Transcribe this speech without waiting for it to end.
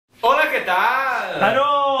¿qué tal?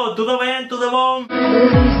 Claro, tudo bem, tudo bom?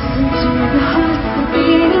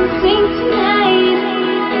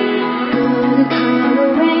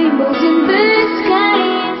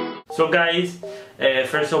 So guys,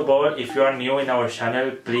 first of all, if you are new in our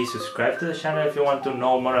channel, please subscribe to the channel if you want to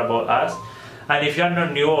know more about us. And if you are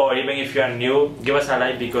not new, or even if you are new, give us a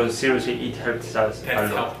like because seriously it helps us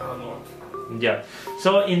a lot. Yeah.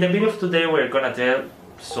 So in the video of today we're gonna tell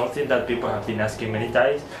something that people have been asking many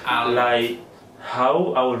times, like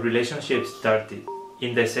how our relationship started,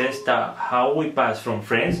 in the sense that how we pass from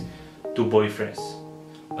friends to boyfriends.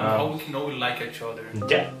 And how we know we like each other.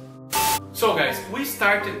 Yeah. So guys, we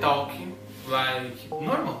started talking like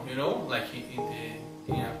normal, you know, like in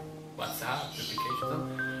the WhatsApp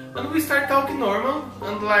application. And we start talking normal,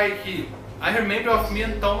 and like I remember of me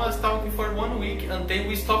and Thomas talking for 1 week, and then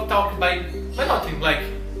we stopped talking by nothing. Like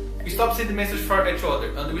we stopped sending message for each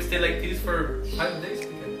other, and we stayed like this for 5 days.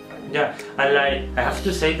 Yeah, and like I have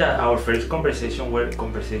to say that our first conversation were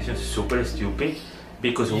conversations super stupid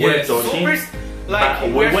because we were talking, but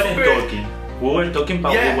we weren't talking. We were talking,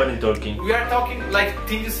 but we weren't talking. We are talking like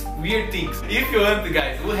things, weird things. If you want,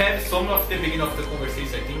 guys, we'll have some of the beginning of the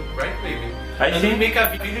conversation, I think, right, baby? And we make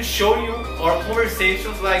a video showing you our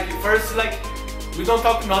conversations. Like first, like we don't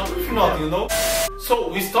talk nothing with nothing, you know.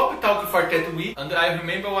 So we stopped talking for that week, and I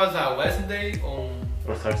remember it was a Wednesday or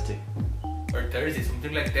Thursday,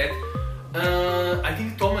 something like that. I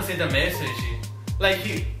think Thomas sent a message, like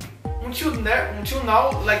until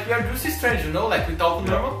now, like we are just strange, you know, like we talk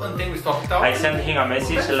normal and then we stop talking. I sent him a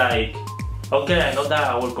message like, okay, I know that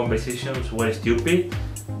our conversations were stupid,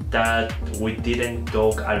 that we didn't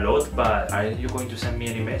talk a lot, but are you going to send me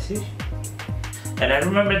any message? And I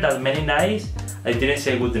remember that many nights I didn't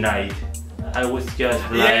say good night. I was just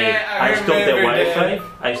like, I stopped the Wi-Fi.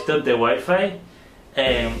 I stopped the Wi-Fi.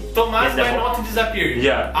 Thomas might not disappear.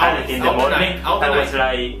 Yeah, and in the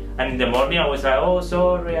morning I was like, oh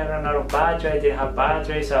sorry, I ran out of battery, I didn't have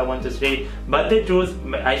battery, so I went to sleep. But the truth,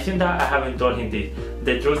 I think that I haven't told him this.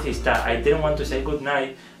 The truth is that I didn't want to say good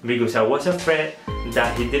night because I was afraid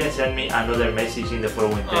that he didn't send me another message in the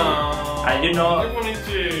following day. And you know,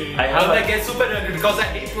 I get super angry because I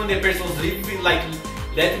hate when the person's leaving, like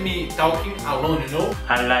let me talking alone, you know?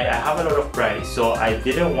 And like I have a lot of pride, so I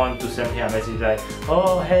didn't want to send him a message like,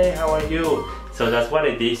 oh hey, how are you? So that's what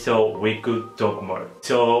I did, so we could talk more.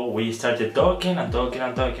 So we started talking and talking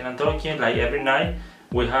and talking and talking. Like every night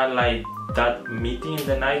we had like that meeting in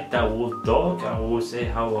the night that we'll talk and we'll say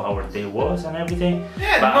how our day was and everything.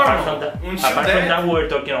 Yeah, but normal. apart from that we were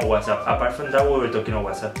talking on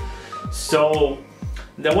WhatsApp. So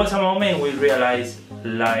there was a moment we realized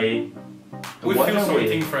like we feel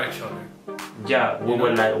something for each other. Yeah, we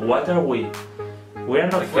were like, what are we? We are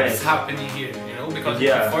not like friends. What's happening here, you know? Because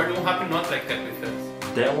before it don't happen not like that with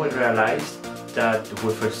us. Then we realized that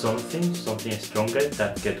we felt something stronger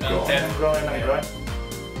that kept growing and growing and growing.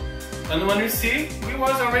 And when we see, we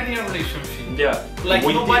was already in a relationship. Yeah. Like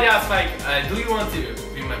nobody asked like, do you want to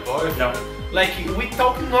be my boyfriend? No. Like we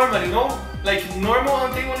talk normal, you know? Like normal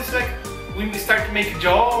until when it's like, when we start to make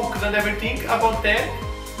jokes and everything about that.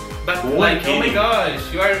 But like, oh my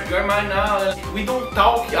gosh, you are mine now. We don't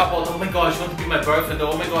talk about, oh my gosh, you want to be my boyfriend,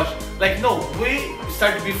 oh my gosh. Like no, we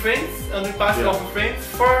start to be friends and we pass off friends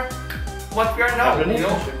for what we are now, you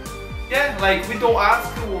know? Yeah, like we don't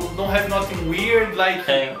ask, we don't have nothing weird, like...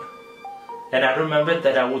 And I remember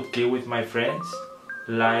that I would play with my friends,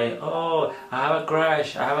 like, oh, I have a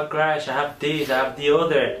crush, I have this, I have the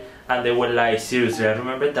other. And they were like, seriously, I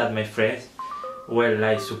remember that my friends were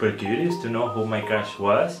like super curious to know who my crush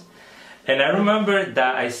was. And I remember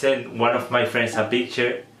that I sent one of my friends a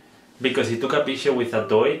picture because he took a picture with a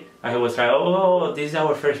toy and he was like, oh, this is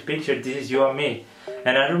our first picture, this is you and me.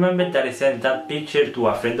 And I remember that I sent that picture to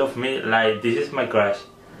a friend of me like, this is my crush.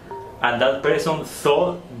 And that person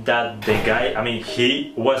thought that the guy, I mean,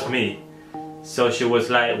 he was me. So she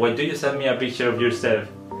was like, why do you send me a picture of yourself?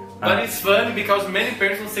 But it's funny because many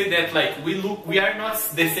persons say that like we are not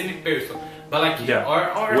the same person. But like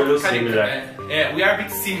we look similar. Yeah, we are a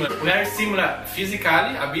bit similar. We are similar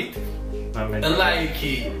physically a bit. And like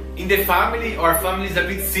in the family, our family is a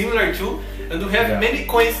bit similar too. And we have many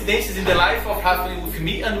coincidences in the life of happening with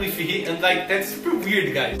me and with him. And like that's super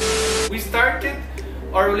weird, guys. We started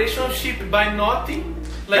our relationship by nothing.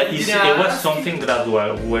 Like it was something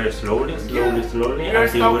gradual. We're slowly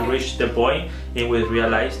until we reached the point and we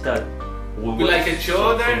realized that we like each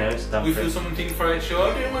other, we feel something for each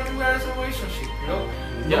other when we are in a relationship, you know?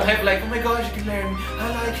 Don't have like, oh my gosh, Guilherme,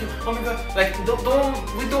 I like you, oh my god, like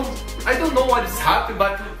I don't know what is happening,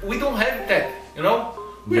 but we don't have that, you know?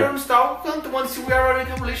 We are installed and once we are already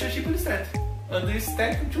in a relationship with that.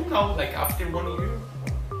 understand until now, like after 1 year.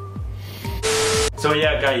 So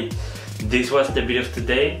yeah, guys, this was the video of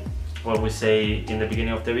today. What we say in the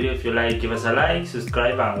beginning of the video. If you like, give us a like,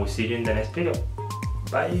 subscribe, and we'll see you in the next video.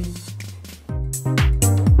 Bye.